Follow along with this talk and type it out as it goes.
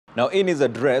Now, in his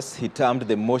address, he termed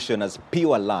the motion as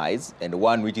pure lies and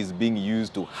one which is being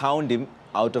used to hound him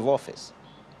out of office.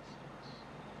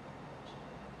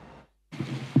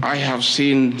 I have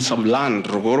seen some land,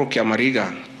 Rogoro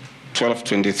Kiamariga,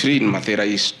 1223 in Mathera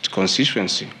East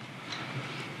constituency.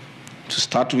 To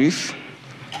start with,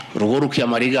 Rogoro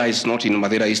Kiamariga is not in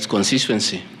Mathera East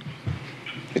constituency.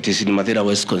 It is in Mathera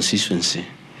West constituency.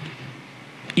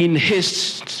 In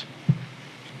haste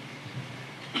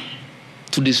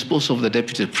to dispose of the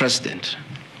deputy president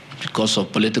because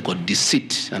of political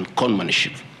deceit and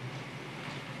conmanship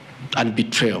and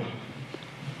betrayal,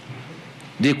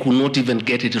 they could not even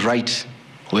get it right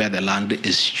where the land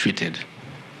is situated.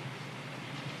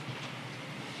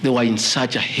 They were in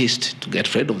such a haste to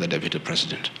get rid of the deputy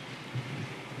president.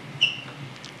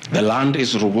 The land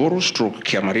is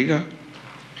Rugoro/Kiamariga,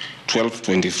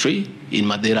 1223 in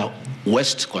Mathera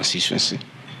West constituency.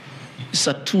 It's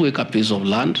a 2-acre piece of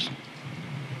land.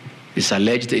 It's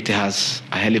alleged it has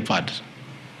a helipad.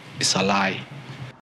 It's a lie.